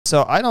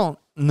So I don't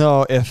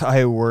know if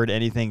I word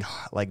anything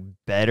like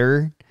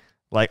better.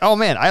 Like, oh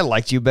man, I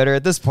liked you better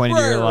at this point in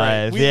your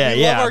life.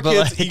 We love our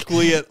kids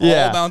equally at all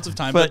amounts of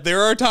time, but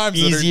there are times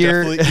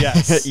easier, that are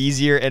definitely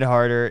easier and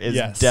harder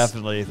is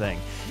definitely a thing.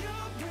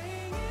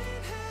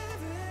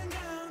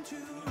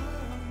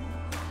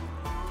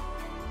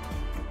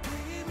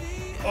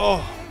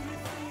 Oh,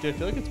 dude, I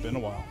feel like it's been a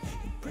while.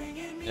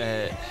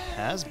 It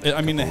has been.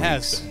 I mean, it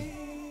has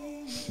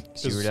been.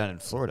 You were down in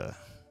Florida.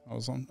 I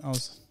was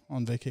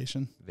on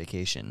vacation.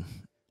 Vacation.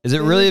 Is it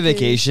really a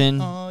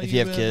vacation if you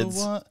have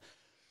kids?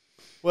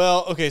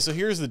 Well, okay, so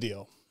here's the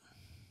deal.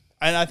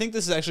 And I think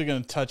this is actually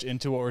going to touch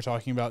into what we're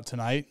talking about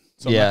tonight.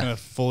 So I'm not going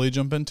to fully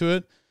jump into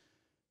it.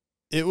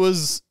 It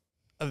was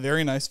a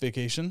very nice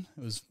vacation.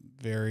 It was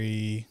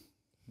very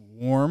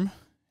warm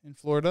in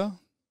Florida.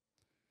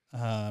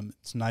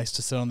 It's nice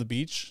to sit on the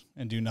beach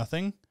and do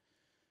nothing.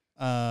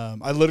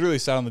 I literally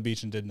sat on the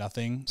beach and did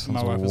nothing. Sounds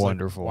my wife was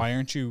wonderful. like, "Why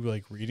aren't you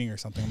like reading or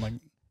something?" I'm like,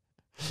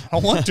 "I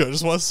don't want to. I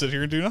just want to sit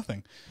here and do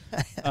nothing."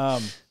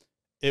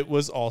 It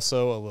was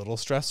also a little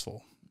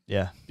stressful.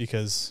 Yeah.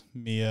 Because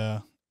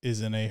Mia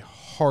is in a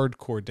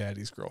hardcore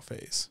daddy's girl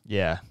phase.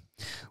 Yeah.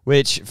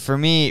 Which for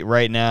me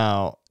right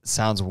now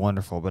sounds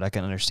wonderful, but I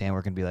can understand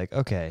where it can be like,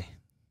 okay.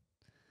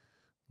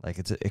 Like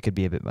it could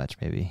be a bit much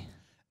maybe.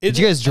 Did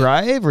you guys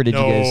drive or did you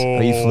guys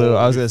you flew?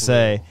 I was going to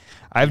say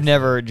I've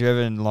never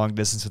driven long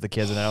distance with the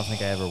kids and I don't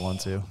think I ever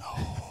want to.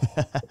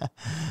 No.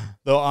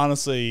 Though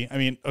honestly, I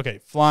mean, okay,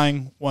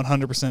 flying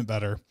 100%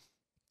 better.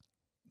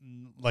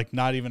 Like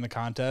not even a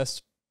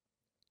contest,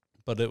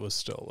 but it was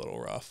still a little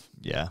rough.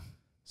 Yeah.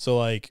 So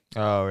like,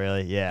 oh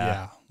really? Yeah.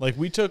 Yeah. Like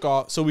we took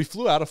off. So we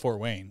flew out of Fort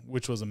Wayne,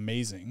 which was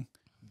amazing.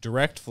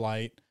 Direct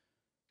flight.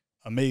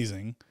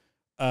 Amazing.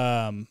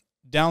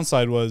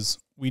 Downside was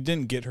we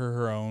didn't get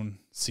her own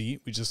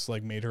seat. We just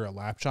like made her a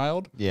lap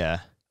child. Yeah.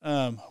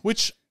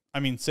 Which I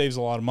mean, saves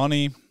a lot of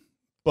money,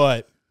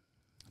 but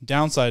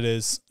downside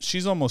is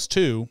she's almost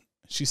 2.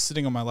 She's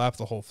sitting on my lap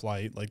the whole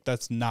flight. Like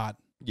that's not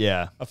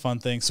a fun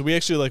thing. So we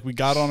actually we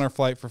got on our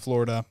flight for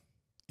Florida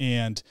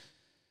and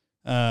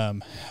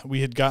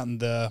we had gotten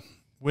the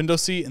window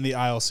seat and the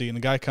aisle seat, and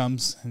the guy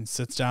comes and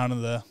sits down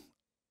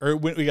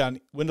we got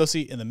window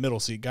seat and the middle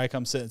seat. Guy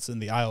comes, sits in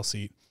the aisle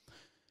seat,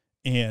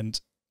 and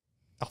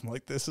I'm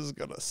like, this is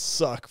gonna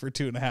suck for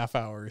 2.5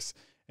 hours.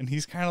 And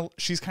she's kind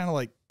of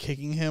like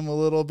kicking him a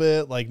little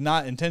bit, like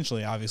not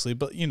intentionally, obviously,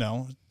 but you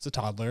know, it's a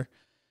toddler.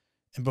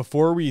 And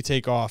before we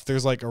take off,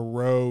 there's like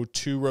 2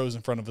 rows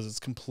in front of us. It's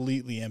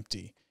completely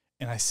empty,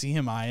 and I see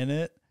him eyeing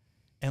it.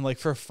 And like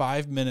for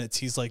 5 minutes,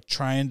 he's like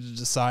trying to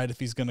decide if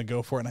he's going to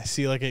go for it. And I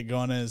see like it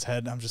going in his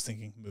head. And I'm just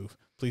thinking, move,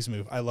 please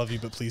move. I love you,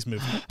 but please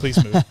move,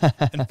 please move.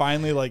 And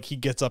finally, like he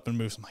gets up and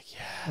moves. I'm like,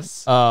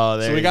 yes. Oh,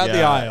 there so we got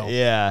the aisle.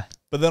 Yeah.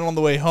 But then on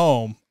the way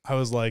home, I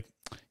was like,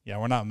 yeah,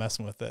 we're not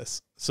messing with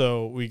this.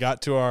 So we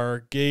got to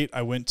our gate.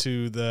 I went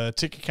to the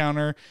ticket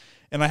counter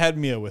and I had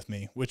Mia with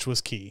me, which was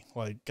key.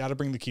 Like, got to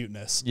bring the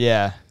cuteness.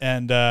 Yeah.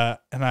 And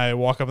I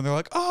walk up and they're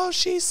like, oh,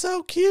 she's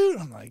so cute.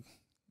 I'm like,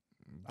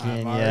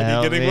 I'm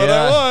already getting what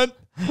I want.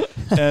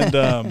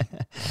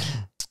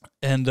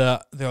 And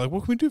they're like,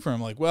 what can we do for him?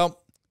 I'm like,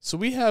 well, so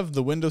we have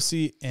the window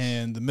seat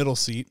and the middle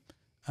seat.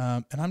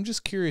 And I'm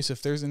just curious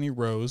if there's any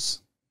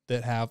rows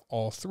that have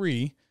all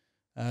 3,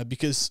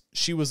 because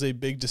she was a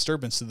big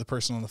disturbance to the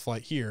person on the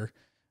flight here.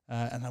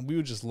 And we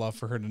would just love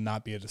for her to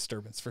not be a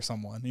disturbance for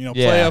someone, you know,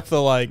 play up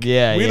the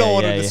we don't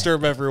want to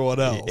disturb everyone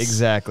else.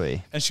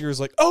 Exactly. And she was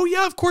like, oh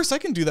yeah, of course I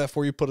can do that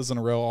for you. Put us in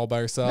a row all by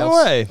ourselves.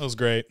 No way. It was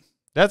great.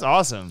 That's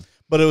awesome.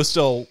 But it was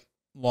still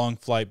long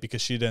flight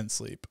because she didn't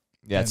sleep.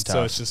 Yeah, it's tough.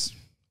 So it's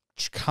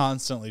just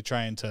constantly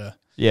trying to,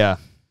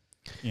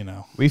 you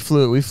know. We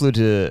flew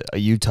to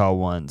Utah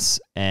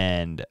once,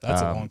 and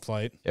that's a long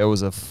flight. It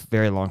was a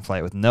very long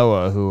flight with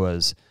Noah, who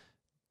was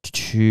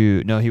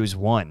 2. No, he was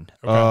 1.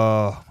 Okay.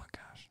 Oh my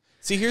gosh.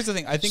 See, here's the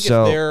thing. I think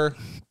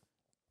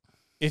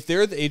if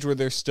they're at the age where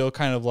they're still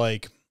kind of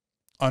like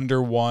under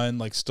 1,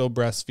 like still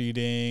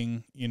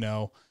breastfeeding, you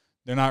know,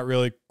 they're not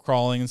really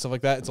crawling and stuff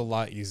like that, it's a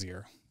lot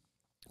easier.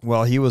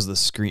 Well, it was a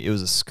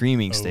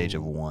screaming stage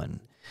of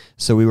 1.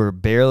 So we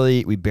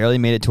barely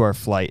made it to our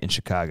flight in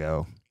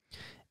Chicago.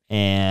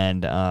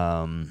 And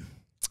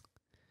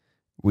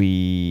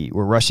we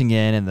were rushing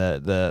in, and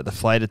the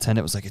flight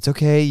attendant was like, it's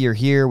okay, you're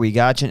here, we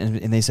got you.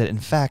 And they said, in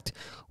fact,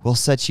 we'll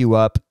set you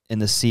up in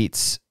the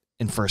seats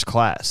in first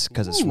class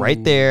because it's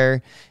right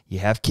there. You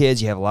have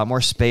kids, you have a lot more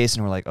space.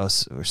 And we're like, oh,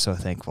 we're so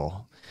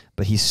thankful.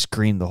 But he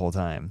screamed the whole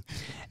time.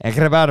 And I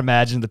can about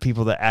imagine the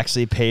people that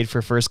actually paid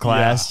for first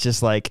class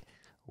just like,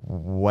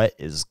 what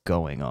is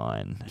going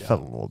on? I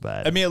felt a little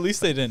bad. I mean, at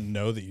least they didn't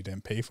know that you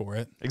didn't pay for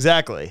it.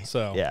 Exactly.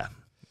 So yeah.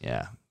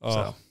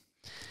 So,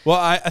 well,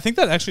 I think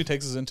that actually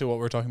takes us into what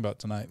we're talking about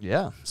tonight.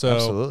 Yeah. So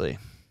absolutely.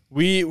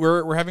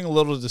 We're having a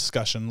little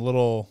discussion, a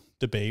little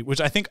debate,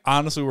 which I think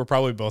honestly we're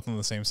probably both on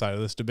the same side of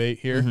this debate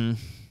here. Mm-hmm.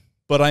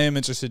 But I am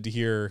interested to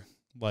hear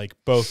like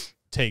both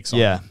takes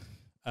on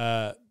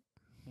it.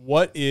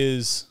 What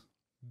is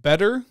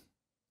better?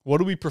 What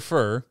do we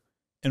prefer?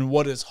 And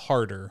what is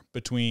harder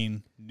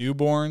between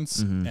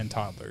newborns, and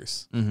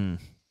toddlers.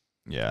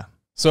 Yeah.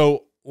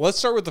 So let's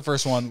start with the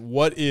first one.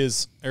 What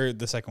is, or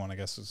the second one, I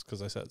guess, is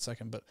because I said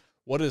second, but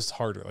what is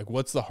harder? Like,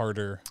 what's the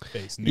harder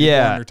phase?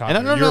 Newborn or toddler?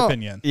 And I don't Your know,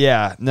 opinion.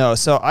 Yeah. No.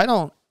 So I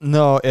don't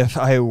know if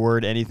I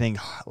word anything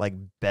like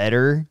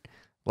better.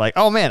 Like,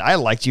 oh man, I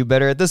liked you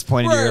better at this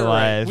point in your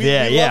life. We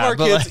love our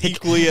kids like,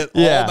 equally at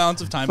all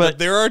amounts of time, but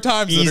there are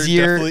times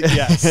easier, that are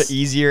definitely,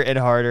 easier and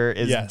harder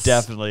is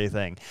definitely a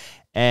thing.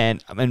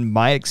 And in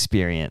my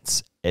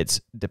experience,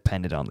 it's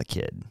dependent on the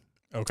kid.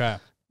 Okay.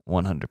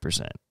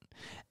 100%.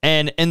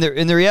 And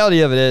the reality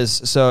of it is,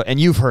 so, and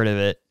you've heard of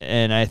it,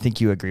 and I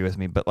think you agree with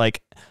me, but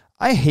like,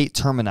 I hate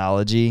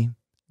terminology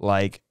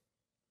like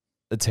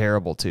the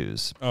terrible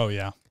twos. Oh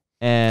yeah.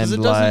 And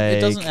it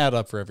doesn't add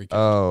up for every kid.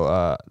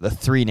 The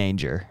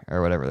three-nager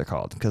or whatever they're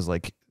called, because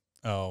like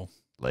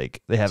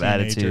they have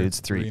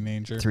attitudes.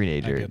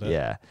 Three-nager.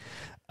 Yeah.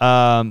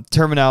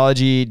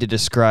 Terminology to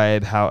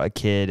describe how a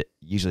kid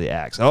usually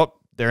acts. Oh,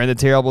 they're in the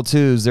terrible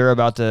twos. They're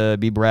about to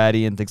be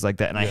bratty and things like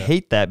that. And I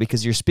hate that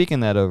because you're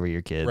speaking that over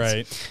your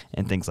kids,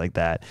 and things like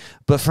that.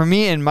 But for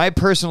me, in my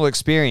personal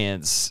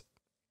experience,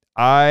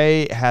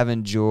 I have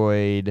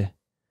enjoyed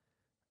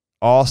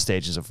all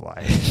stages of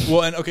life.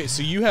 Well, and okay,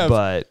 so you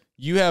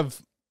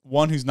have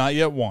one who's not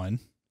yet one.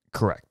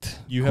 Correct.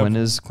 Quinn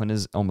is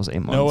almost 8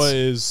 months. Noah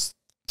is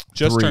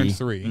just turned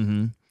 3.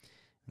 Mm-hmm.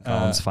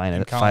 Colin's fine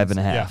at 5.5.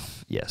 Yeah.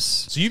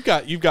 Yes. So you've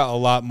got a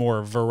lot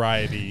more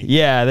variety.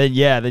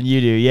 Than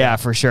you do. Yeah,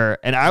 for sure.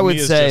 And I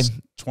would say just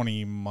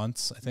 20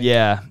 months, I think.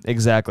 Yeah,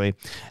 exactly.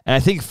 And I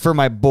think for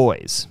my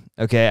boys,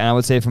 and I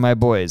would say for my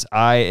boys,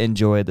 I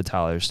enjoyed the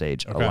toddler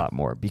stage a lot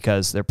more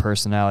because their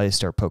personalities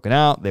start poking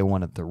out. They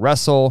wanted to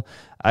wrestle.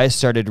 I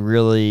started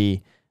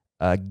really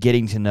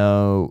getting to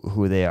know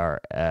who they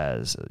are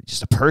as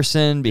just a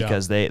person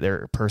because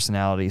their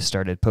personalities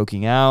started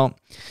poking out.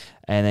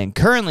 And then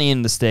currently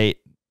in the state,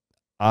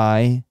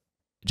 I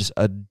just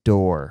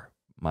adore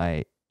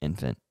my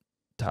infant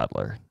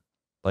toddler.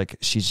 Like,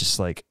 she's just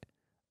like,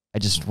 I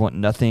just want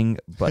nothing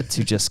but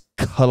to just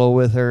cuddle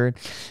with her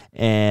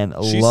and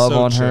love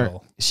on her.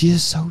 She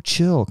is so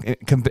chill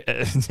compared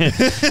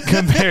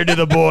to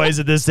the boys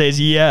at this stage.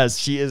 Yes,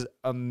 she is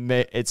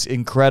it's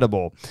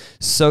incredible.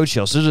 So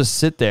chill. She'll just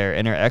sit there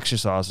in her extra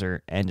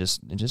saucer and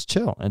just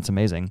chill. It's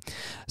amazing.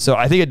 So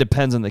I think it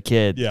depends on the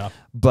kid. Yeah.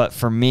 But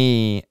for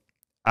me,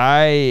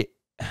 I've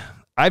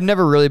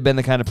never really been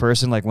the kind of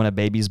person like when a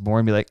baby's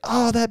born, be like,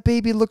 oh, that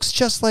baby looks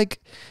just like,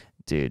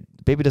 dude,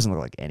 the baby doesn't look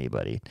like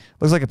anybody.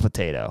 Looks like a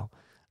potato.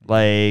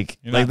 Like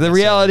the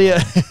reality,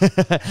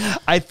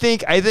 I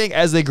think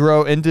as they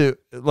grow into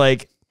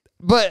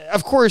but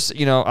of course,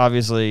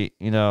 obviously,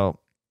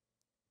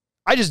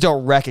 I just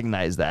don't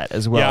recognize that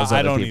as well as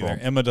other people. I don't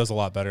either. Emma does a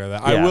lot better at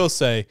that. Yeah. I will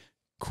say,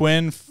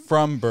 Quinn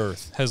from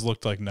birth has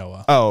looked like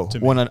Noah. Oh,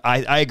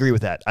 I agree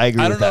with that. I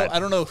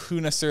don't know who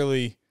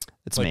necessarily.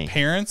 It's me.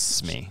 Parents.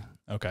 It's me.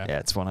 Okay. Yeah,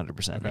 it's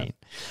 100% me.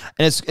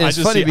 And it's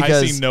funny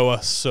because I see Noah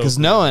because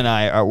Noah and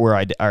I are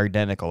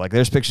identical. Like,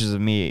 there's pictures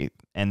of me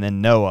and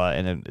then Noah,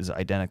 and it is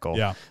identical.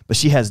 Yeah. But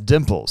she has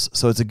dimples,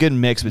 so it's a good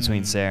mix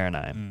between Sarah and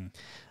I.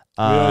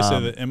 We always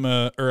say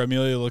that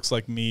Amelia looks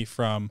like me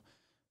from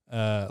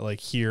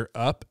here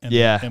up, and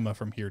Emma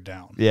from here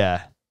down.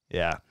 Yeah.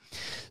 Yeah.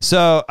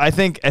 So I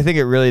think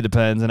it really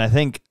depends, and I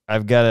think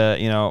I've got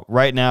to,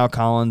 right now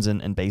Colin's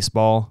in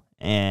baseball.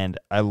 And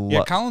I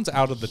love Colin's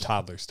out of the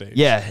toddler stage.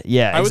 Yeah,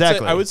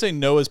 exactly. I would say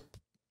Noah's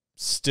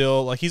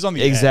still he's on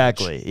the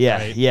exactly. edge, Yeah,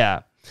 right?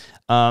 yeah.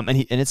 And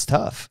it's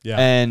tough. Yeah.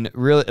 And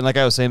really, and like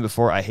I was saying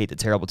before, I hate the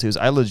terrible twos.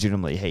 I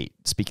legitimately hate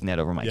speaking that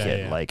over my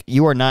kid. Yeah. Like,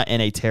 you are not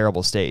in a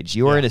terrible stage.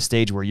 You are in a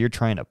stage where you're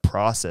trying to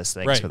process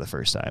things for the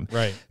first time.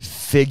 Right.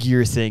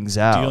 Figure things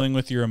out. Dealing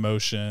with your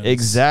emotions.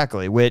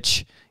 Exactly.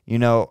 Which,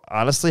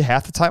 honestly,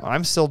 half the time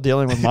I'm still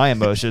dealing with my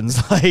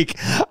emotions. Like,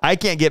 I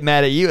can't get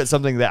mad at you at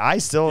something that I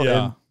still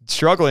am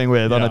struggling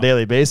with on a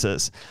daily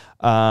basis.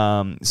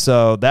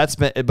 So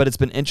it's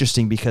been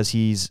interesting because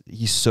he's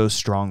so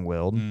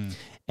strong-willed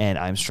and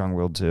I'm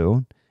strong-willed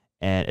too.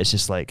 And it's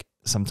just like,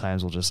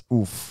 sometimes we'll just,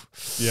 we'll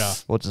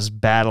just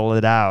battle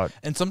it out.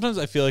 And sometimes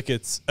I feel like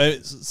it's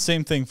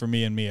same thing for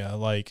me and Mia.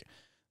 Like,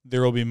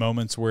 there will be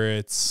moments where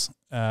it's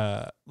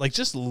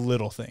just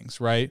little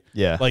things, right?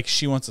 Yeah. Like,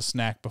 she wants a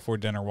snack before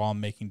dinner while I'm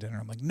making dinner.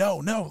 I'm like, no,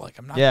 like,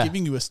 I'm not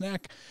giving you a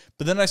snack.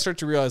 But then I start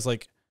to realize,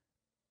 like,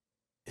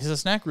 is a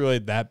snack really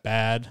that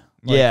bad?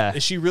 Like,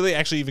 is she really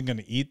actually even going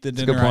to eat the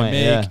dinner I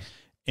make? Yeah.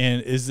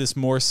 And is this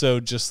more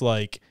so just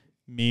like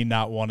me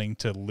not wanting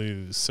to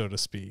lose, so to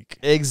speak?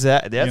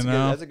 Exactly.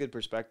 That's a good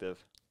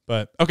perspective.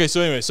 But okay,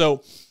 so anyway,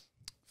 so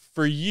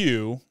for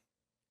you,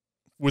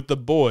 with the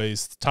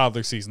boys, the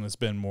toddler season has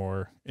been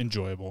more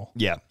enjoyable.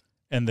 Yeah.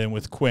 And then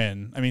with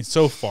Quinn, I mean,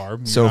 so far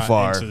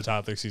into the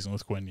toddler season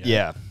with Quinn yet.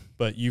 Yeah.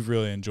 But you've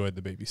really enjoyed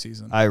the baby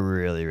season. I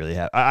really, really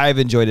have. I've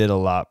enjoyed it a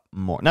lot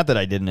more. Not that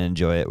I didn't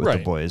enjoy it with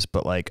the boys,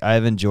 but like,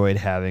 I've enjoyed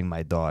having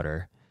my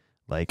daughter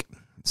like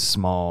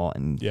small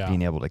and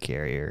being able to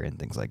carry her and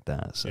things like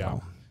that.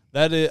 So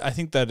I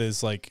think that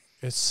is like,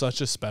 it's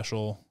such a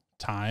special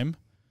time.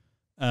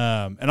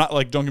 And I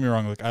like, don't get me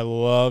wrong, like I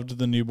loved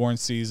the newborn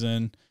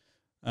season.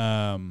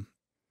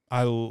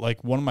 I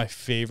like one of my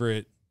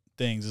favorite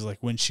things is like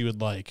when she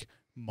would like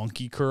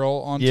monkey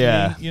curl onto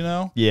me, you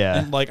know? Yeah.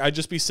 And like I'd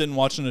just be sitting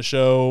watching a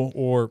show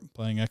or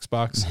playing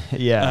Xbox.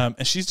 Yeah.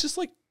 And she's just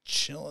like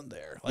chilling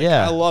there. Like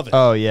I love it.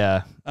 Oh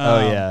yeah.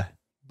 Yeah.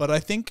 But I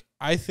think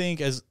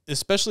as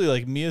especially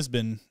like Mia's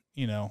been,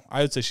 you know,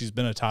 I would say she's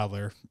been a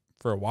toddler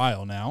for a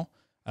while now.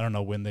 I don't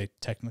know when they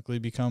technically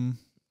become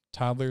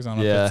toddlers. I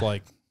don't know if it's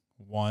like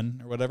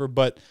 1 or whatever,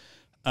 but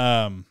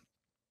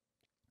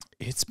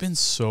it's been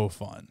so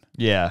fun.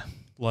 Yeah.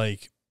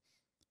 Like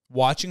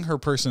watching her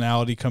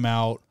personality come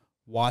out,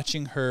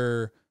 watching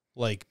her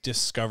like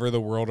discover the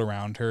world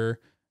around her.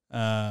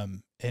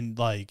 And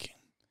like,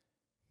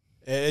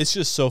 it's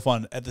just so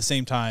fun. At the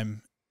same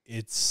time,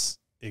 it's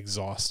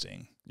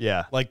exhausting.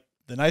 Yeah. Like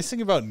the nice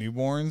thing about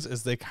newborns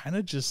is they kind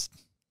of just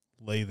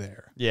lay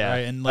there. Yeah. Right?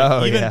 And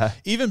like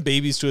even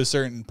babies to a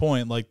certain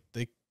point, like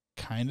they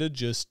kind of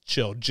just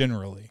chill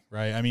generally.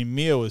 Right. I mean,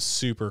 Mia was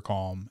super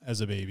calm as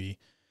a baby.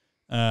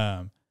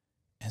 And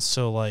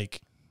so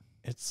like,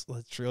 it's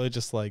really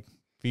just like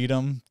feed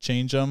them,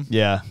 change them.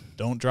 Yeah.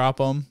 Don't drop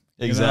them.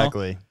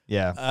 Exactly. Know?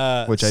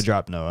 Yeah. Which I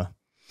dropped Noah.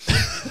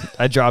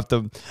 I dropped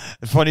him.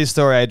 Funny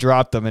story, I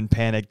dropped him and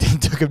panicked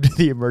and took him to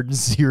the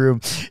emergency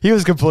room. He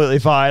was completely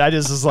fine. I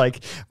just was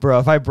like, bro,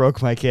 if I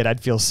broke my kid,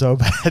 I'd feel so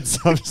bad. So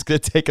I'm just going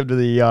to take him to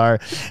the ER.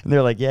 And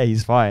they're like, yeah,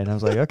 he's fine. I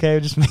was like, okay,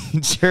 just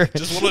making sure.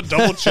 Just want to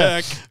double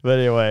check. But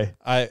anyway.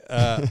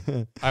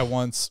 I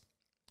once,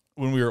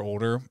 when we were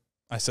older,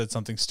 I said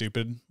something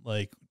stupid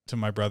like to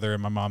my brother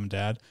and my mom and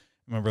dad.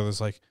 And my brother's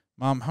like,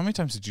 Mom, how many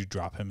times did you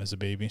drop him as a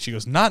baby? And she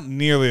goes, not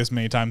nearly as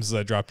many times as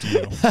I dropped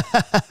you.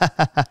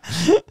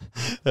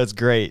 That's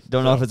great.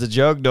 Don't know if it's a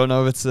joke. Don't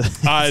know if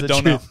it's I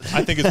don't know.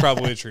 I think it's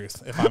probably the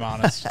truth, if I'm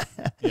honest.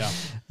 Yeah.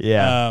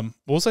 Yeah.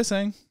 What was I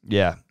saying?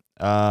 Yeah.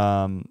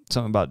 Something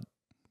about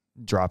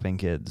dropping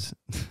kids.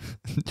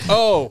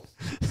 Oh.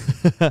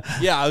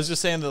 Yeah, I was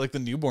just saying that like the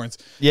newborns.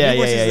 Yeah,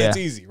 It's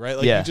easy, right?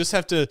 Like you just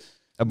have to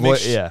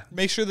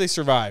make sure they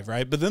survive,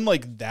 right? But then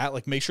like that,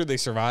 like make sure they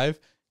survive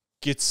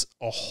gets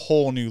a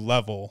whole new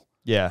level.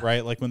 Yeah.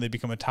 Right. Like when they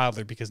become a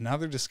toddler, because now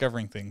they're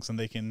discovering things and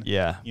they can,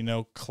 you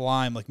know,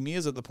 climb. Like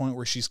Mia's at the point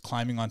where she's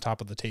climbing on top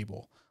of the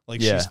table.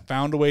 Like she's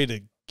found a way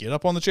to get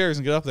up on the chairs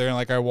and get up there. And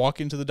like I walk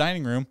into the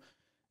dining room,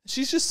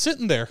 she's just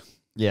sitting there.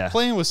 Yeah.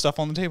 Playing with stuff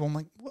on the table. I'm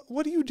like,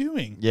 what are you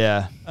doing?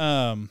 Yeah.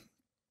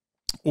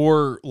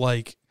 Or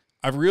like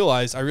I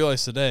realized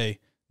today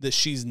that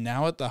she's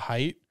now at the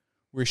height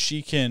where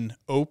she can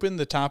open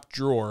the top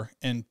drawer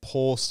and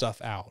pull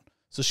stuff out.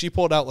 So she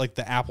pulled out like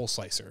the apple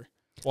slicer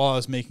while I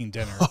was making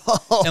dinner.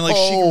 And like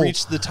she can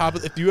reach the top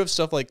of, if you have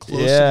stuff like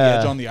close to the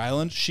edge on the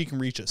island, she can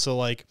reach it. So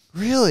like,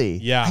 really?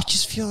 Yeah. I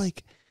just feel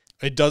like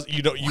it does.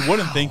 You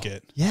wouldn't think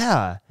it.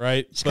 Yeah.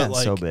 Right. It's gotten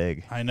so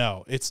big. I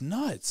know. It's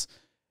nuts.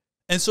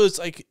 And so it's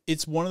like,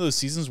 it's one of those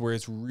seasons where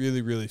it's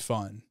really, really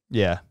fun.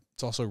 Yeah.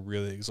 It's also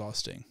really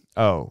exhausting.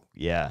 Oh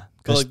yeah.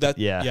 But like that.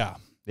 Yeah.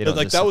 But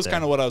like that was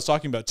kind of what I was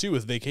talking about too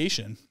with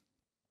vacation.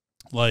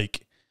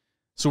 Like,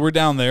 so we're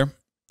down there.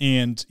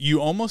 And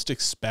you almost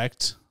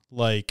expect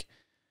like,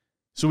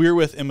 so we were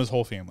with Emma's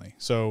whole family.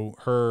 So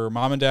her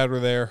mom and dad were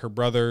there, her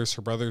brother's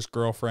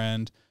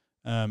girlfriend,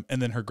 and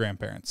then her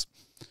grandparents.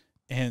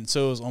 And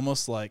so it was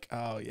almost like,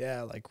 oh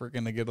yeah, like we're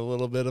going to get a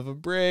little bit of a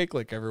break.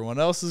 Like everyone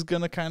else is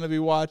going to kind of be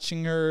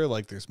watching her.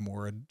 Like there's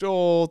more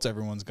adults.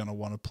 Everyone's going to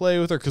want to play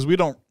with her because we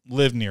don't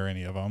live near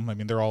any of them. I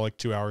mean, they're all like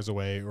 2 hours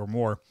away or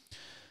more.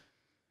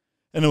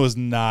 And it was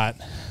not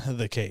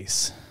the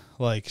case.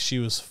 Like she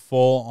was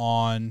full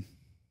on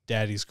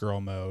daddy's girl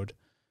mode,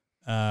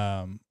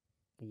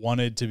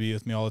 wanted to be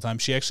with me all the time.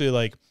 She actually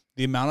like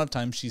the amount of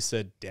time she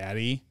said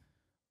daddy,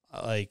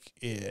 like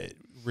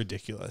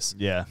ridiculous.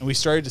 Yeah. And we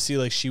started to see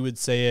like she would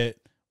say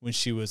it when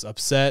she was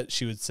upset.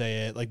 She would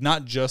say it like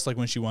not just like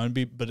when she wanted to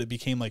be, but it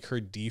became like her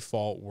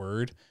default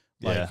word.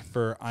 Like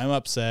for I'm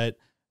upset,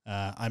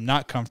 I'm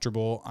not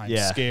comfortable, I'm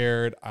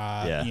scared,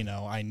 you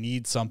know, I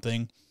need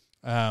something,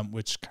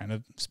 which kind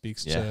of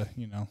speaks to,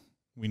 you know,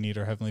 we need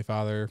our Heavenly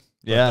Father.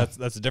 But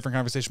that's a different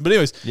conversation. But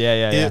anyways,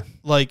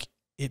 like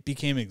it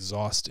became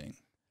exhausting.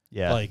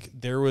 Yeah. Like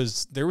there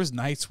was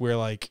nights where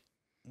like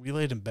we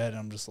laid in bed and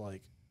I'm just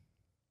like,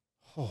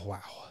 oh wow.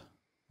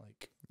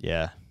 Like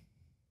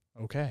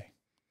okay.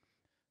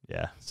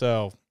 Yeah.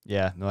 So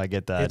no, I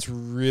get that. It's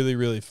really,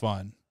 really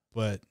fun.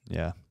 But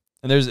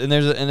And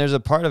there's a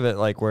part of it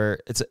like where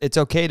it's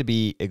okay to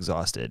be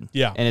exhausted.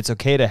 Yeah. And it's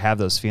okay to have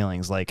those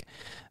feelings. Like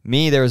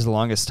me, there was the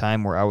longest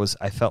time where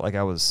I felt like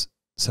I was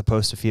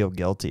supposed to feel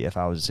guilty if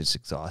I was just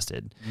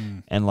exhausted.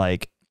 And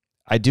like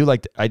I do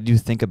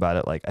think about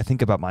it. Like I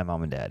think about my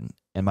mom and dad,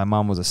 and my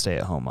mom was a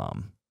stay-at-home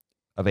mom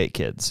of 8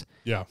 kids.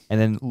 Yeah.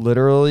 And then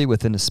literally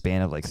within a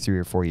span of like 3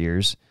 or 4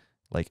 years,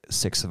 like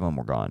 6 of them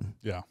were gone.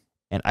 Yeah.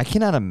 And I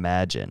cannot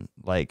imagine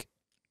like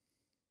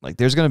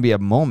there's going to be a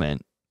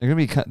moment,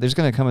 there's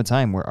going to come a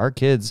time where our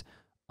kids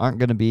aren't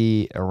going to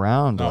be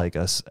around like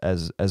us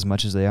as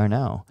much as they are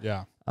now.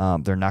 Yeah.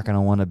 They're not going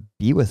to want to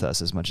be with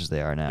us as much as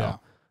they are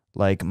now.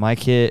 Like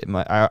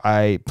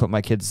I put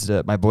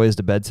my boys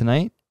to bed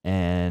tonight,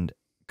 and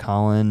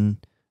Colin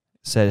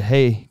said,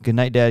 "Hey, good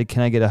night, Dad.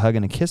 Can I get a hug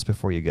and a kiss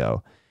before you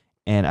go?"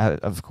 And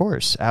of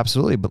course,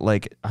 absolutely. But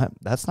like,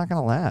 that's not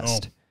gonna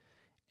last. Oh.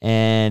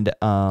 And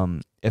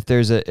if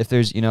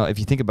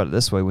you think about it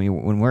this way,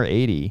 when we're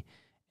 80,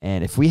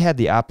 and if we had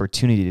the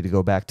opportunity to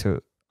go back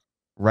to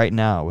right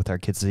now with our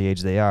kids the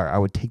age they are, I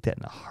would take that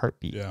in a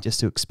heartbeat just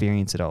to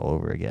experience it all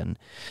over again.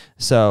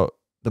 So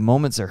the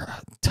moments are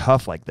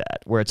tough like that,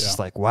 where it's just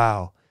like,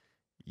 wow,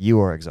 you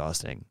are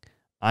exhausting.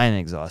 I am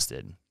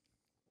exhausted.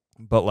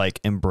 But like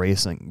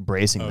embracing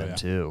them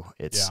too.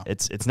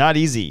 It's not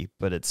easy,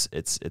 but it's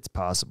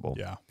possible.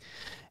 Yeah.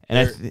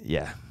 And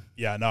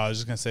Yeah, no, I was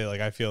just going to say, like,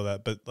 I feel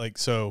that. But, like,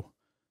 so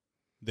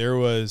there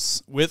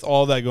was, with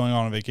all that going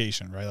on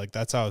vacation, right? Like,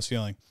 that's how I was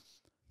feeling.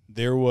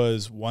 There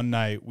was one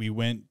night we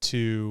went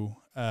to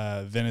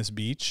Venice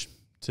Beach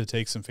to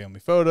take some family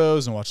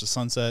photos and watch the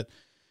sunset.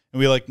 And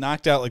we, like,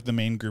 knocked out, like, the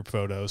main group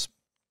photos.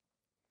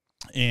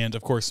 And,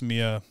 of course,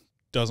 Mia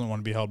doesn't want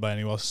to be held by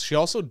anyone else. She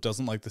also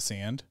doesn't like the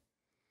sand.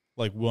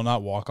 Like, will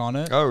not walk on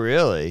it. Oh,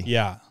 really?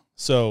 Yeah.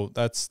 So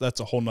that's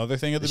a whole nother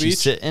thing at the beach. Did she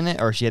sit in it,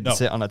 or she had to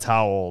sit on a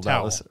towel?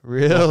 That was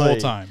really the whole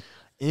time.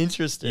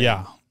 Interesting.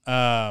 Yeah.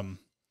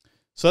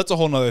 So that's a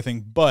whole nother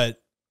thing.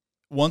 But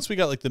once we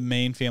got like the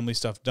main family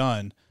stuff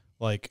done,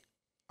 like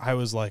I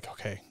was like,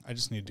 okay, I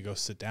just need to go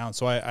sit down.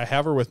 So I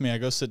have her with me. I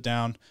go sit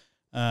down,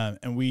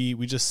 and we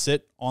just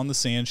sit on the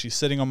sand. She's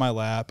sitting on my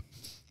lap,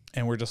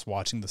 and we're just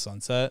watching the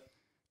sunset.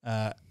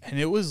 And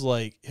it was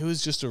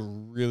just a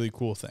really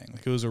cool thing.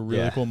 Like, it was a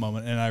really cool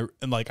moment.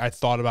 And I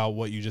thought about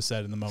what you just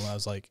said in the moment. I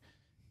was like,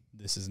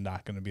 this is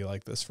not going to be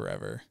like this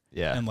forever.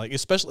 Yeah. And like,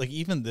 especially like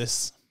even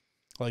this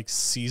like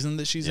season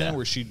that she's in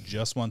where she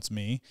just wants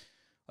me,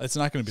 it's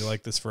not going to be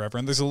like this forever.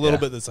 And there's a little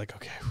bit that's like,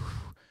 okay,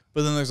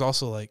 but then there's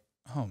also like,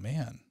 oh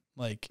man,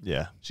 like,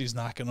 she's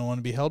not going to want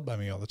to be held by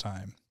me all the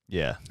time.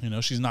 Yeah. You know,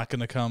 she's not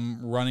going to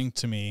come running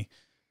to me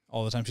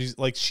all the time. She's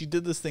like, she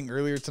did this thing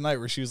earlier tonight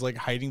where she was like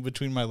hiding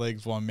between my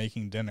legs while I'm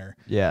making dinner.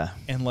 Yeah.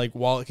 And like,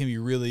 while it can be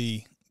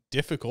really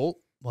difficult,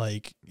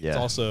 like it's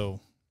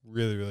also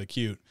really, really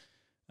cute.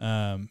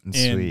 And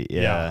sweet.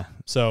 Yeah.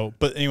 So,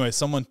 but anyway,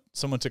 someone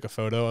took a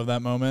photo of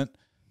that moment.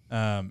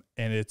 And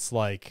it's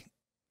like,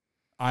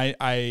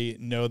 I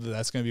know that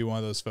that's going to be one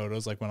of those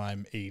photos. Like when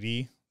I'm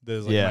 80, that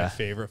is like my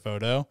favorite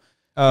photo.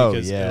 Oh,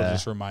 because it'll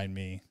just remind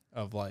me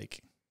of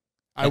like,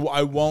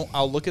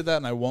 I'll look at that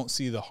and I won't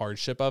see the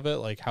hardship of it,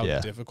 like how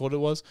difficult it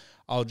was.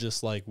 I'll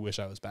just like wish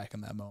I was back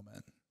in that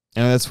moment.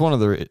 And that's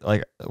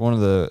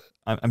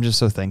I'm just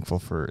so thankful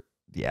for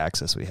the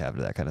access we have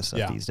to that kind of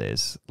stuff these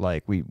days.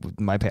 Like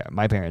my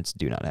parents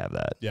do not have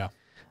that. Yeah.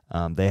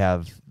 They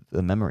have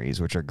the memories,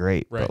 which are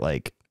great, but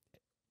like,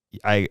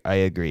 I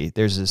agree.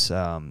 There's just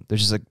like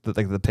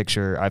the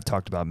picture I've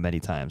talked about many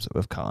times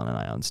with Colin and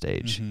I on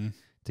stage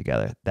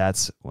together.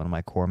 That's one of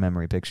my core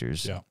memory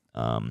pictures. Yeah.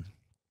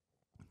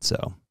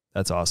 So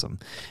that's awesome.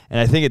 And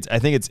I think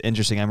it's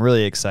interesting. I'm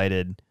really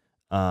excited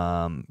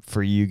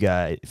for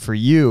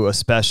you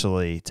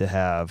especially to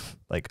have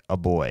like a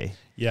boy.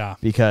 Yeah.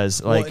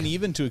 Because like, and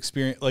even to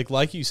experience,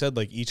 like you said,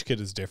 like each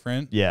kid is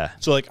different. Yeah.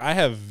 So like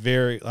I'm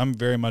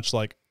very much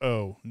like,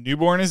 oh,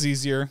 newborn is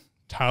easier.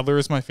 Toddler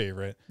is my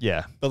favorite.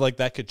 Yeah. But like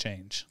that could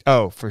change.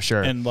 Oh, for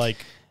sure. And like,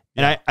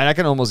 and I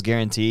can almost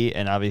guarantee,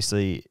 and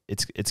obviously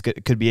it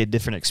could be a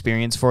different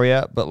experience for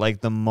you, but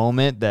like the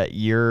moment that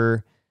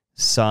your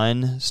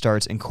son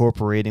starts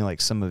incorporating like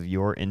some of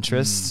your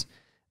interests,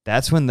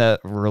 that's when the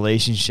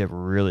relationship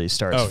really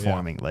starts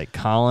forming. Like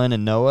Colin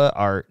and Noah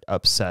are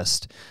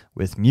obsessed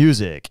with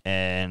music,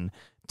 and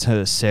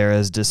to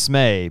Sarah's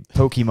dismay,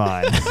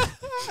 Pokemon.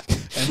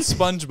 And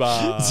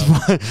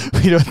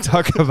SpongeBob. We don't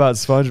talk about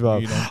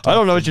SpongeBob. I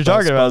don't know what you're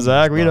talking about,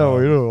 Zach. We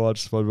don't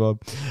watch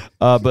SpongeBob.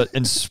 But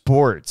in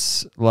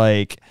sports,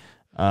 like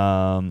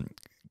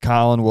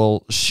Colin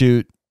will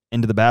shoot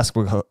into the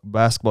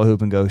basketball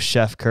hoop and go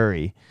Chef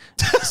Curry,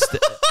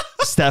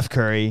 Steph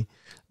Curry,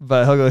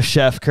 but he'll go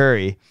Chef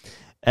Curry.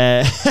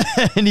 And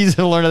he's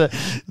gonna learn that.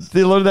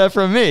 They learned that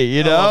from me,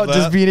 you know,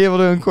 just being able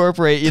to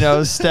incorporate. You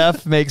know,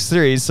 Steph makes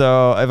threes,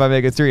 so if I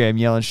make a three, I'm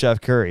yelling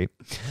Chef Curry.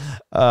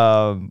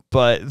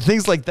 But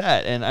things like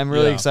that, and I'm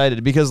really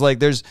excited because like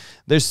there's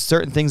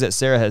certain things that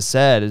Sarah has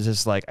said. It's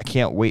just like I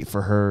can't wait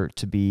for her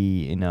to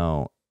be, you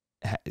know,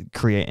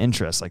 create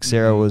interest. Like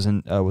Sarah was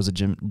a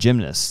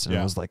gymnast, and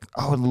I was like,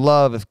 oh, I would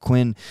love if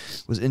Quinn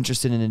was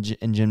interested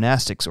in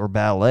gymnastics or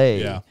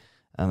ballet,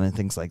 and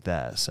things like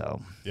that.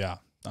 So yeah.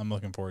 I'm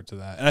looking forward to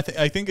that. And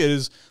I think it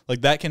is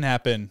like that can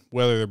happen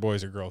whether they're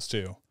boys or girls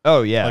too.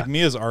 Oh yeah. Like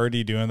Mia's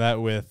already doing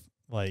that with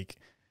like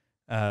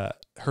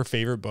her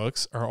favorite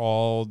books are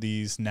all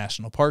these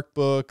national park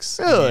books.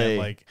 Really? And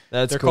like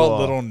they're called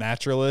Little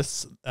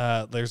Naturalists.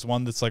 There's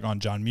one that's like on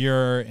John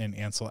Muir and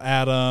Ansel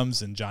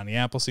Adams and Johnny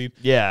Appleseed.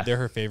 Yeah. They're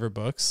her favorite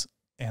books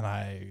and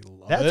I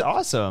love it. That's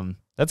awesome.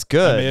 That's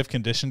good. I may have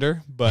conditioned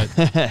her, but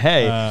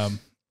hey.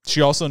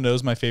 She also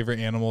knows my favorite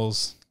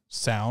animal's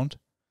sound.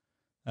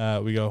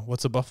 We go,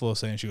 what's a buffalo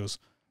say? And she goes,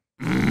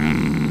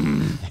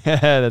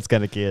 That's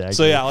kind of cute. Actually.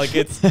 So yeah, like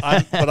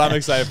but I'm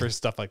excited for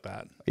stuff like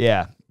that.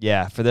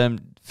 Yeah, for them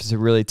to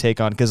really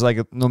take on, because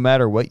like no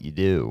matter what you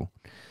do,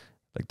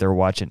 like they're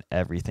watching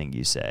everything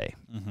you say,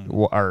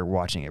 or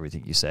watching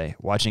everything you say,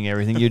 watching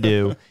everything you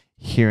do,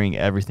 hearing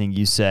everything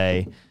you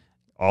say,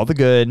 all the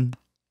good,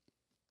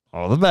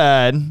 all the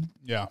bad.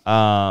 Yeah.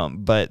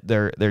 But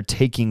they're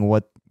taking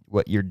what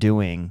you're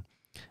doing,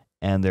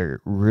 and they're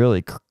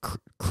really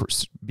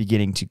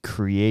beginning to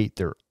create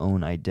their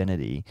own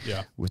identity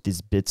with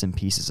these bits and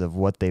pieces of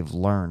what they've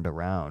learned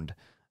around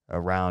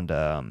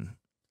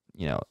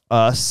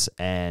us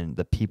and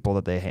the people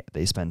that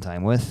they spend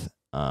time with,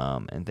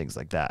 and things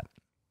like that.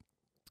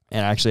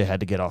 And actually, I had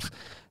to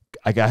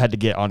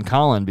get on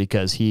Colin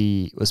because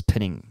he was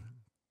pinning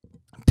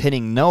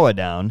Noah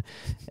down,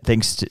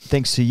 thanks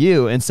to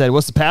you, and said,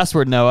 "What's the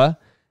password, Noah?"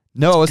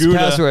 Noah, what's the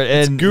password?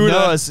 And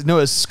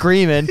Noah's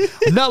screaming,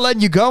 "I'm not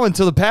letting you go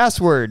until the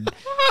password."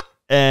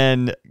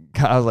 And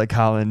I was like,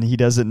 Colin, he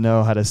doesn't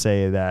know how to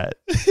say that.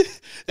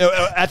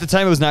 At the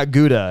time, it was not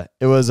Gouda.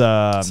 It was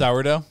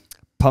sourdough,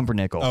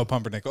 pumpernickel. Oh,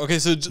 pumpernickel. Okay,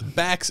 so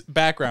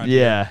background.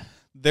 Yeah.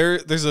 Here.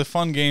 There's a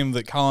fun game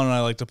that Colin and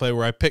I like to play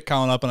where I pick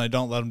Colin up and I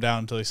don't let him down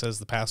until he says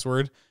the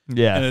password.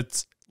 Yeah. And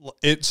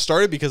it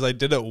started because I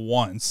did it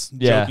once,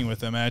 joking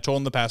with him, and I told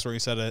him the password, he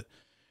said it.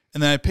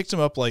 And then I picked him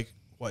up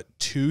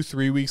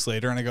 2-3 weeks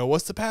later, and I go,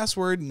 "What's the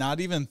password?" Not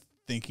even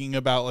thinking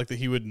about that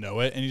he would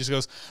know it, and he just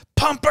goes,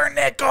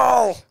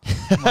 "Pumpernickel."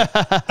 I'm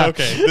like,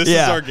 okay, this is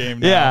our game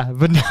now. Yeah,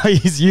 but now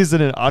he's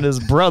using it on his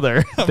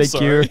brother. Thank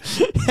you.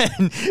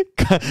 And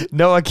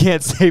Noah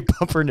can't say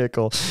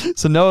pumpernickel,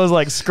 so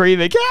Noah's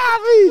screaming,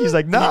 "Gabby!" He's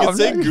like, "No, he can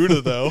say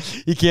Gouda though."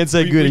 He can't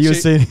say Gouda. He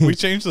was saying we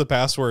changed the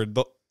password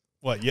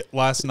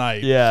last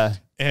night. Yeah,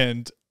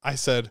 and I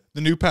said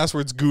the new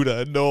password's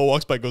Gouda, and Noah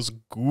walks by and goes,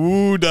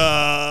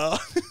 "Gouda."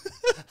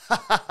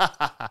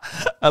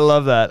 I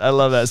love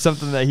that.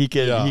 Something that he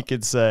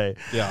could say.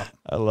 Yeah.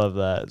 I love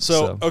that.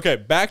 So, okay,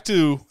 back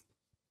to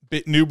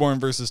newborn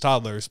versus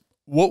toddlers.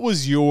 What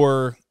was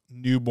your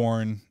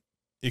newborn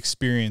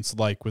experience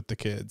like with the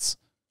kids?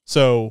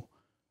 So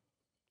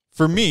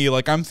for me,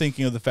 I'm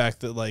thinking of the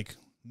fact that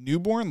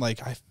newborn,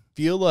 I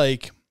feel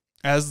like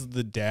as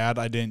the dad,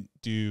 I didn't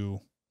do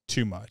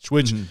too much,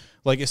 which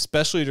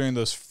especially during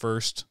those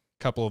first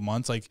couple of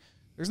months,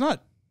 there's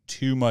not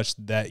too much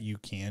that you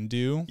can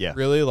do. Yeah.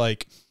 Really.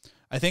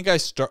 I think I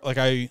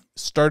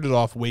started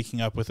off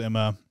waking up with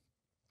Emma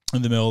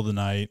in the middle of the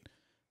night.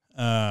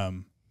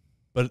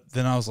 But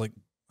then I was like,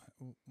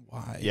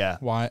 why? Yeah.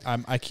 Why?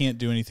 I can't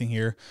do anything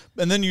here.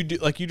 And then you do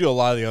a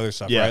lot of the other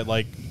stuff, right?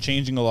 Like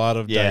changing a lot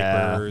of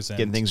diapers and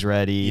getting things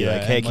ready.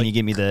 Hey, can you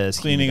give me this?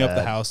 Cleaning up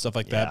the house, stuff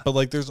like that.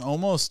 But there's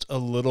almost a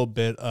little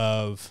bit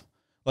of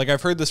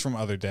I've heard this from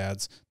other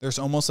dads. There's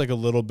almost a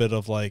little bit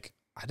of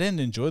I didn't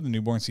enjoy the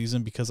newborn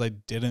season because I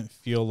didn't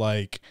feel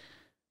like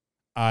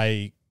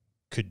I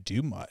could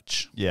do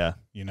much. Yeah.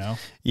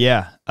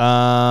 Yeah.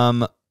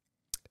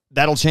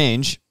 That'll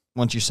change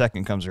once your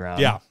second comes around.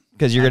 Yeah.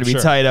 Because you're going to be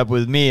tied up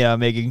with Mia,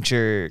 making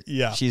sure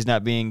she's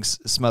not being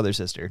smother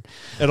sister.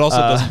 It also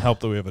doesn't help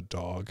that we have a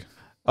dog.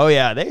 Oh,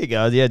 yeah. There you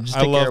go. Yeah, just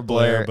take care of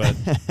Blair. But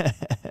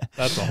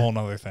that's a whole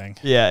nother thing.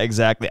 Yeah,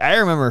 exactly. I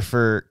remember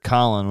for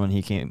Colin when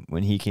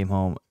he came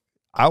home,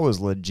 I was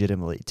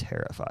legitimately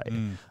terrified.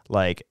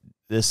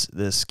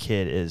 This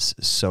kid is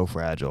so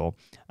fragile.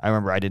 I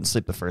remember I didn't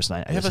sleep the first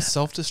night. I have a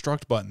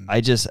self-destruct button.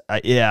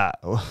 Yeah.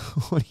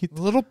 The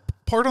little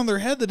part on their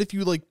head that if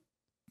you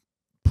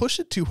push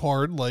it too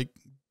hard,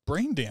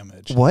 brain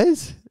damage. What?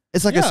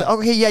 It's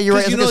you're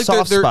right. It's a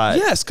soft spot.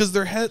 Yes, because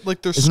their head,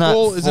 their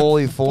skull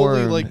isn't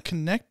fully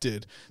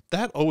connected.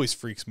 That always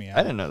freaks me out.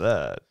 I didn't know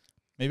that.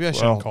 Maybe I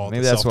shouldn't call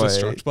it the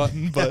self-destruct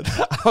button, but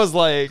I was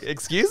like,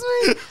 excuse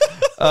me?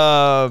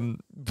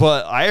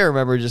 But I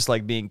remember just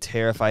being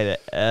terrified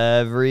at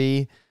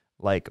every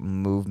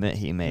movement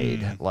he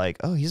made.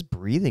 Oh, he's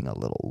breathing a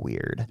little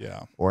weird.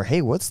 Yeah. Or,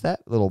 hey, what's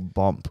that little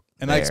bump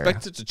And there? I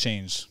expect it to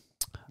change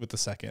with the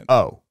second.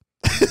 Oh,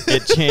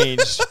 it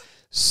changed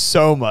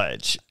so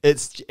much.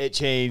 It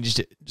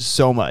changed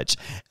so much.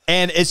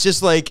 And it's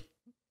just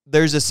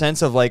there's a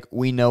sense of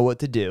we know what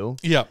to do.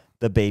 Yep.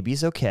 The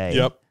baby's okay.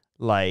 Yep.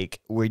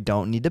 We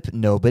don't need to,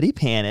 nobody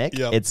panic.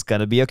 Yep. It's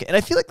going to be okay. And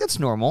I feel like that's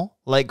normal.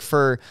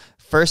 For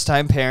first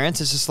time parents,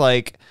 it's just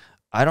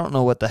I don't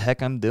know what the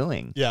heck I'm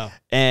doing. Yeah.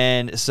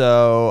 And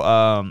so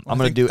I'm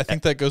going to do. I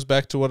think that goes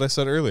back to what I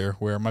said earlier,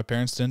 where my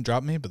parents didn't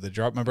drop me, but they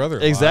dropped my brother.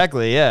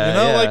 Exactly.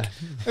 Yeah.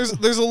 There's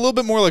a little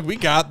bit more we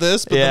got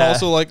this, but then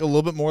also a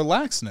little bit more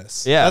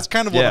laxness. Yeah. That's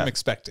kind of what I'm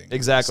expecting.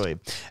 Exactly.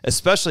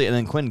 Especially, and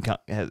then Quinn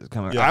has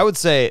come. Yeah. I would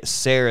say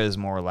Sarah is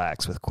more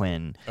lax with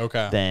Quinn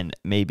than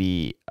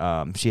maybe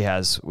she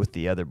has with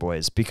the other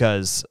boys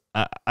because,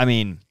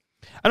 I'm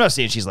not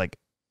saying she's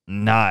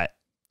not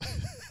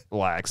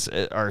lax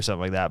or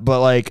something like that,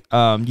 but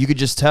you could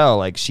just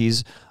tell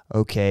she's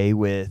okay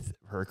with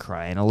her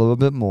crying a little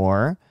bit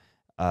more.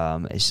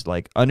 It's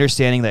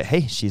understanding that,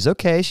 hey, she's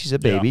okay, she's a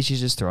baby, she's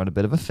just throwing a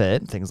bit of a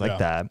fit, things like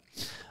that.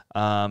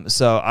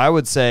 So I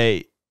would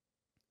say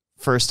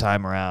first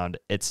time around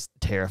it's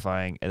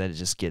terrifying, and then it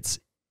just gets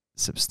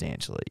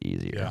substantially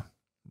easier.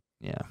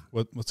 Yeah.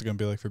 What's it gonna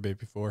be like for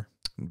baby 4?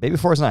 Baby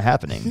 4 is not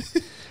happening.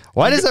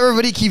 Why does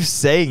everybody keep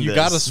saying this? You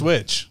got to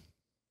switch.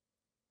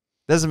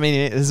 Doesn't make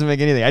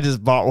anything. I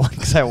just bought one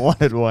because I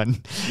wanted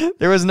one.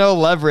 There was no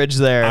leverage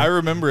there. I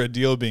remember a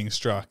deal being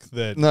struck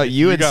that no,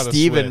 you and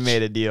Steven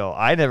made a deal.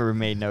 I never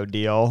made no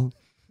deal.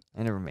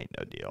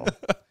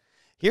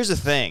 Here's the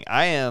thing.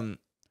 I am,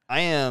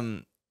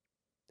 and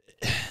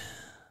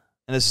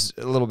this is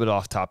a little bit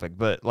off topic,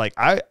 but like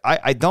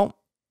I don't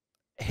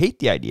hate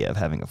the idea of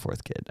having a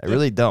 4th kid. I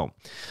really don't.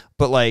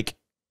 But like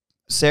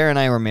Sarah and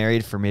I were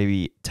married for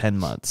maybe 10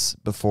 months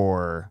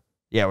before.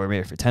 Yeah, we were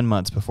married for 10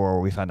 months before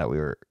we found out we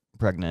were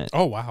pregnant.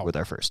 Oh, wow. With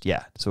our first.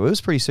 Yeah. So it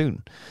was pretty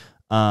soon.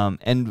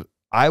 And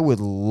I would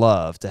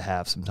love to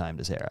have some time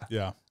to Sarah.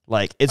 Yeah.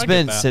 Like it's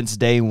been since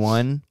day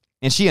one,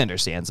 and she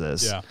understands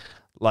this. Yeah.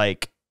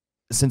 Like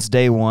since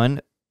day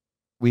one,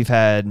 we've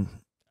had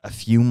a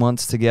few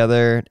months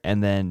together,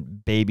 and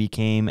then baby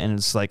came, and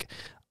it's like,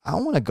 I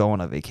want to go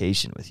on a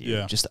vacation with you.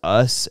 Yeah. Just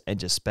us, and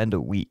just spend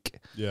a week.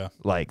 Yeah.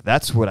 Like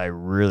that's what I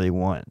really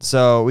want.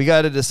 So we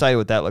got to decide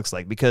what that looks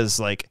like, because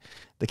like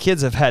the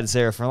kids have had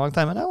Sarah for a long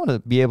time, and I want to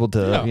be able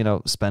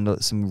to, spend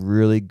some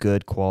really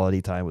good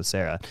quality time with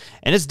Sarah.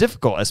 And it's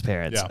difficult as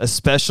parents,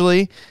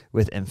 especially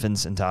with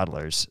infants and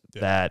toddlers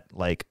that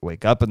like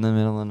wake up in the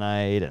middle of the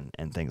night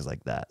and things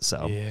like that.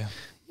 So you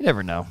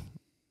never know.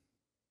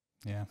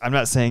 Yeah. I'm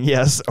not saying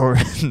yes, or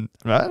I'm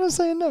not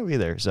saying no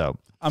either. So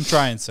I'm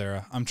trying,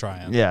 Sarah. I'm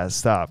trying. Yeah,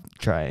 stop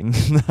trying.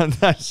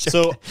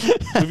 So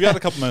we've got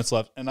a couple minutes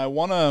left, and I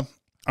want to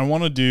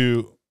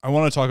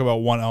talk about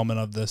one element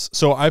of this.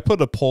 So I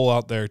put a poll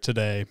out there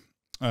today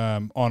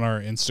on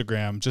our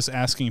Instagram, just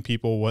asking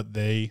people what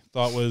they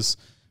thought was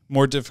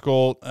more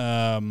difficult,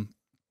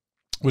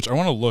 which I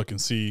want to look and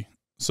see.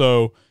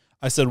 So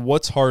I said,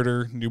 what's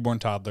harder, newborn,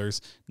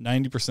 toddlers?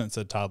 90%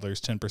 said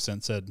toddlers,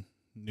 10% said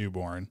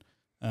newborn.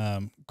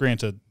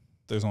 Granted,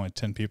 there's only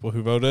 10 people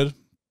who voted,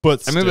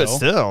 but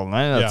still. 9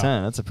 out of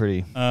 10. That's a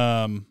pretty.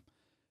 And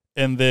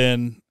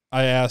then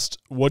I asked,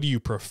 what do you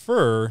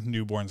prefer,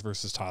 newborns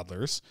versus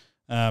toddlers?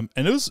 And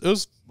it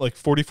was like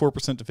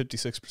 44% to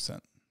 56%.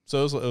 So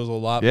it was a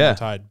lot more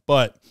tied.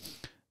 But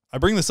I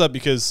bring this up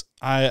because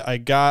I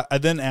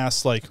then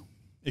asked, like,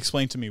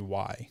 explain to me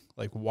why.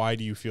 Like, why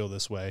do you feel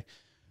this way?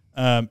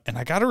 And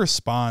I got a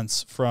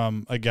response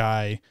from a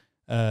guy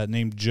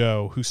named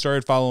Joe, who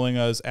started following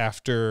us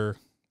after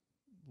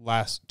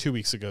 2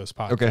 weeks ago's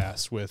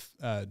podcast with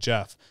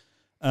Jeff.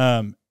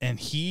 And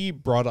he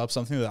brought up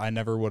something that I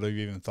never would have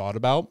even thought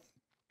about.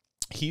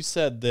 He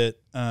said that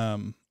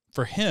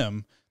for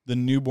him, the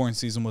newborn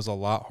season was a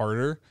lot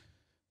harder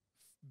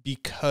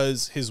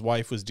because his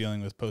wife was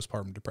dealing with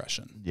postpartum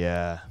depression.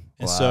 Yeah.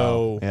 And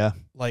so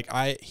like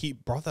he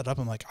brought that up.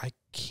 I'm like, I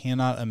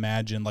cannot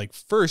imagine, like,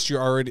 first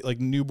you're already like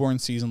newborn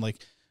season, like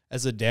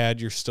as a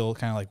dad, you're still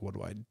kind of like, what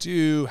do I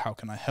do? How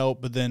can I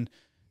help? But then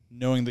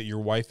knowing that your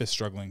wife is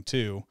struggling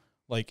too,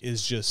 like,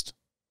 is just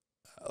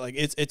like,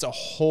 it's a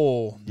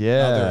whole other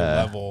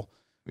level.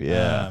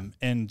 Yeah.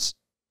 And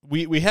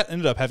we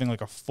ended up having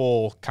like a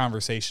full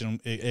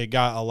conversation. It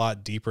got a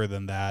lot deeper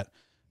than that.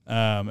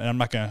 And I'm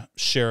not going to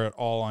share it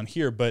all on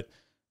here, but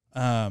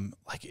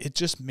like, it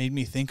just made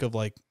me think of,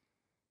 like,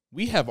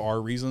 we have our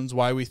reasons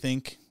why we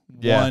think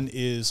one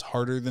is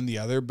harder than the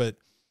other, but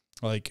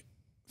like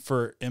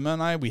for Emma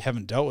and I, we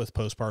haven't dealt with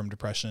postpartum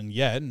depression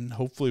yet, and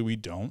hopefully we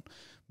don't,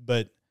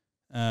 but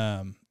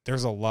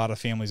there's a lot of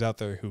families out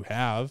there who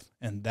have,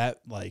 and that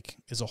like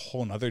is a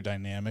whole nother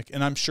dynamic.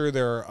 And I'm sure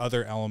there are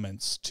other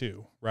elements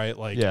too, right?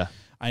 Like,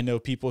 I know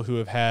people who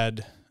have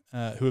had,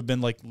 who have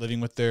been like living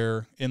with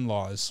their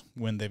in-laws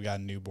when they've got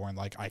a newborn.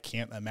 Like, I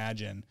can't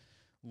imagine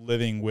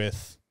living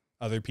with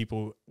other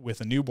people with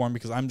a newborn,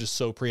 because I'm just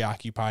so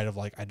preoccupied of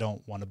like, I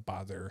don't want to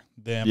bother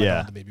them. I don't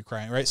want the baby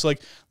crying. Right. So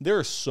like, there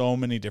are so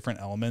many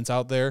different elements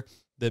out there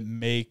that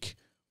make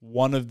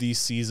one of these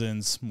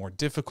seasons more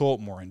difficult,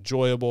 more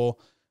enjoyable.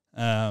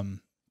 And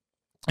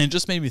it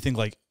just made me think,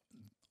 like,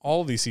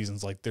 all of these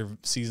seasons, like, they're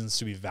seasons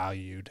to be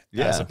valued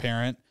as a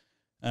parent.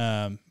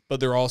 But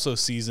they're also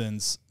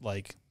seasons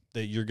like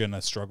that you're going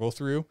to struggle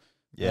through.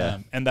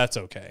 And that's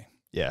okay.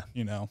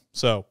 You know?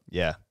 So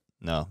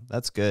no,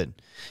 that's good.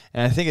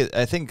 And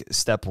I think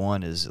step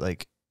one is,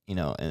 like, you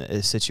know, in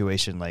a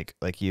situation like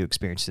you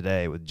experienced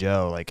today with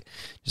Joe, like,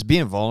 just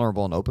being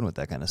vulnerable and open with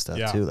that kind of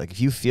stuff too. Like, if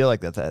you feel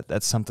like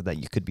that's something that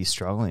you could be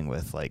struggling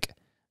with, like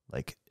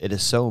it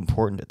is so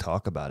important to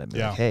talk about it. And be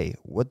like, hey,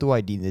 what do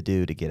I need to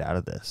do to get out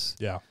of this?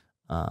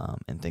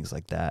 And things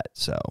like that.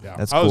 So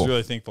that's cool. I was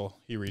really thankful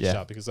he reached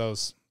out, because it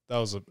was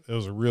a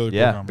really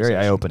cool conversation. Very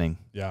eye opening.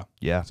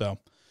 Yeah. So,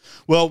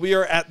 well, we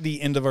are at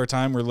the end of our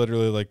time. We're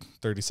literally like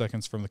 30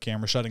 seconds from the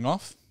camera shutting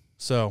off.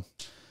 So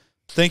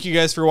thank you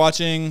guys for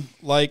watching.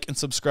 Like and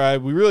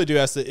subscribe. We really do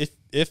ask that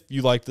if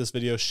you like this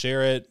video,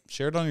 share it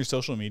on your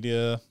social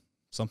media,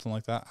 something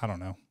like that. I don't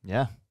know.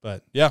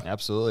 But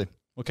absolutely.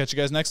 We'll catch you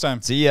guys next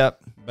time. See ya.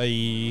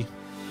 Bye.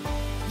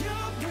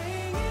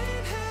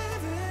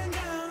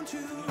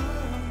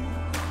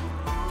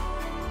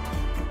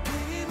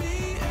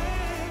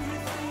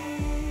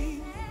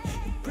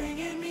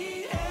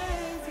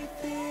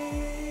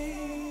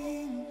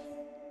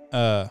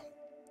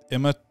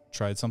 Emma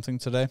tried something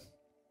today.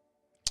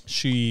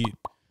 She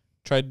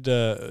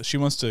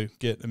wants to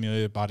get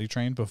Amelia potty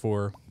trained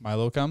before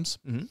Milo comes.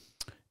 Mm-hmm.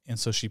 And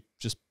so she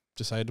just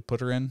decided to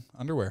put her in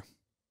underwear.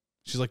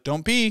 She's like,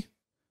 don't pee.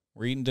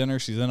 We're eating dinner.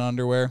 She's in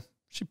underwear.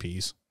 She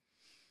pees.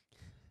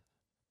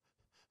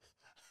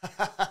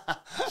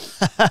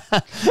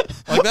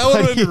 Like, that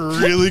would have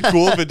been really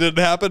cool if it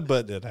didn't happen,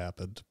 but it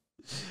happened.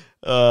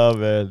 Oh,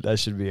 man. That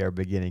should be our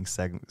beginning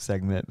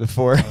segment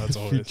before. Oh, that's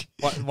always.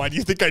 Why do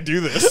you think I do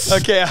this?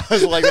 Okay, I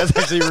was like, that's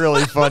actually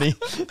really funny.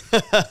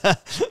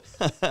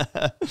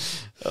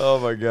 Oh,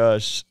 my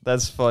gosh.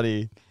 That's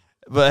funny.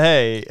 But,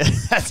 hey.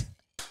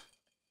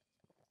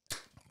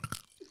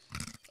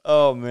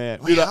 Oh, man.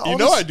 Dude, you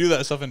know I do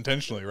that stuff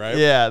intentionally, right?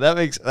 Yeah,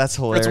 that's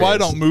hilarious. That's why I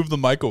don't move the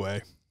mic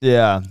away.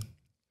 Yeah.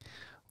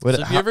 So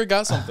if you ever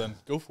got something,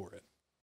 go for it.